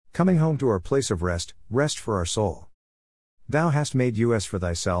coming home to our place of rest, rest for our soul. Thou hast made us for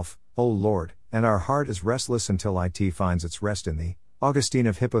thyself, O Lord, and our heart is restless until it finds its rest in thee. Augustine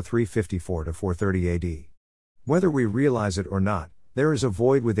of Hippo 354-430 AD. Whether we realize it or not, there is a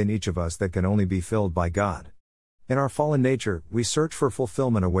void within each of us that can only be filled by God. In our fallen nature, we search for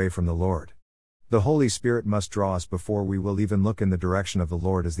fulfillment away from the Lord. The Holy Spirit must draw us before we will even look in the direction of the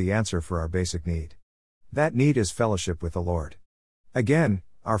Lord as the answer for our basic need. That need is fellowship with the Lord. Again,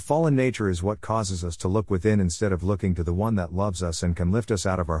 our fallen nature is what causes us to look within instead of looking to the one that loves us and can lift us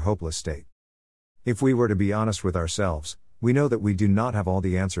out of our hopeless state. If we were to be honest with ourselves, we know that we do not have all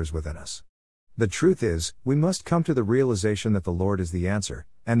the answers within us. The truth is, we must come to the realization that the Lord is the answer,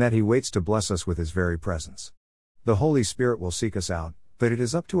 and that He waits to bless us with His very presence. The Holy Spirit will seek us out, but it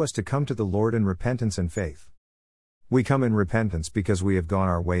is up to us to come to the Lord in repentance and faith. We come in repentance because we have gone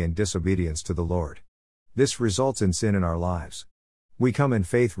our way in disobedience to the Lord. This results in sin in our lives. We come in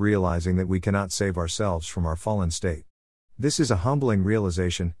faith realizing that we cannot save ourselves from our fallen state. This is a humbling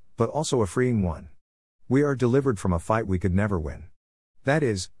realization, but also a freeing one. We are delivered from a fight we could never win. That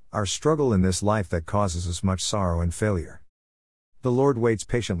is, our struggle in this life that causes us much sorrow and failure. The Lord waits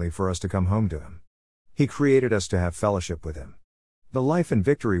patiently for us to come home to Him. He created us to have fellowship with Him. The life and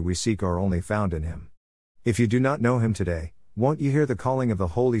victory we seek are only found in Him. If you do not know Him today, won't you hear the calling of the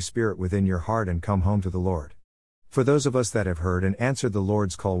Holy Spirit within your heart and come home to the Lord? For those of us that have heard and answered the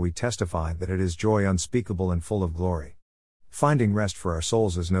Lord's call, we testify that it is joy unspeakable and full of glory. Finding rest for our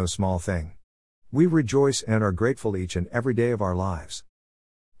souls is no small thing. We rejoice and are grateful each and every day of our lives.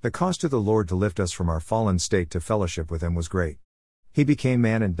 The cost to the Lord to lift us from our fallen state to fellowship with Him was great. He became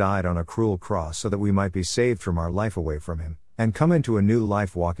man and died on a cruel cross so that we might be saved from our life away from Him, and come into a new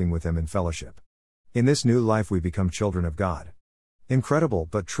life walking with Him in fellowship. In this new life we become children of God. Incredible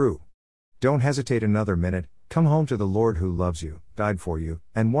but true. Don't hesitate another minute, come home to the Lord who loves you, died for you,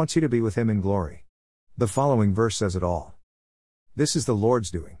 and wants you to be with Him in glory. The following verse says it all. This is the Lord's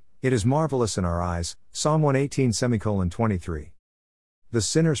doing, it is marvelous in our eyes, Psalm 118:23. The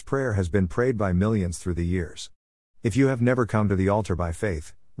sinner's prayer has been prayed by millions through the years. If you have never come to the altar by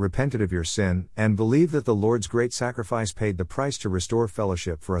faith, repented of your sin, and believe that the Lord's great sacrifice paid the price to restore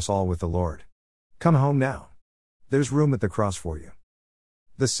fellowship for us all with the Lord, come home now. There's room at the cross for you.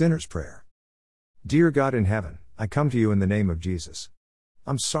 The sinner's prayer. Dear God in heaven, I come to you in the name of Jesus.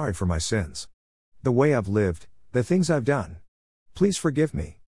 I'm sorry for my sins. The way I've lived, the things I've done. Please forgive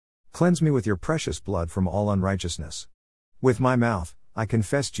me. Cleanse me with your precious blood from all unrighteousness. With my mouth, I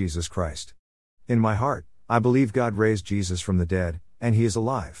confess Jesus Christ. In my heart, I believe God raised Jesus from the dead, and He is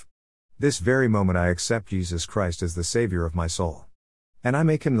alive. This very moment I accept Jesus Christ as the Savior of my soul. And I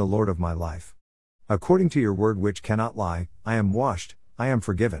make Him the Lord of my life. According to your word which cannot lie, I am washed, I am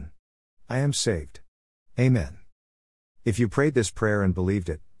forgiven. I am saved. Amen. If you prayed this prayer and believed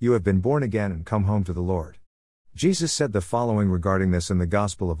it, you have been born again and come home to the Lord. Jesus said the following regarding this in the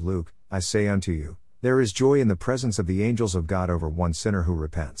Gospel of Luke, I say unto you, there is joy in the presence of the angels of God over one sinner who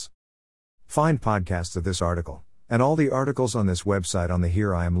repents. Find podcasts of this article, and all the articles on this website on the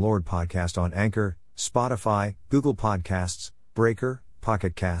Here I Am Lord podcast on Anchor, Spotify, Google Podcasts, Breaker,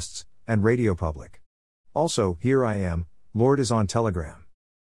 Pocket Casts, and Radio Public. Also, Here I Am, Lord is on Telegram.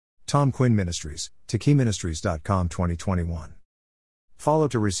 Tom Quinn Ministries, TakeeMinistries.com 2021. Follow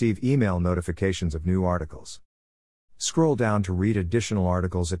to receive email notifications of new articles. Scroll down to read additional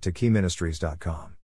articles at TakeeMinistries.com.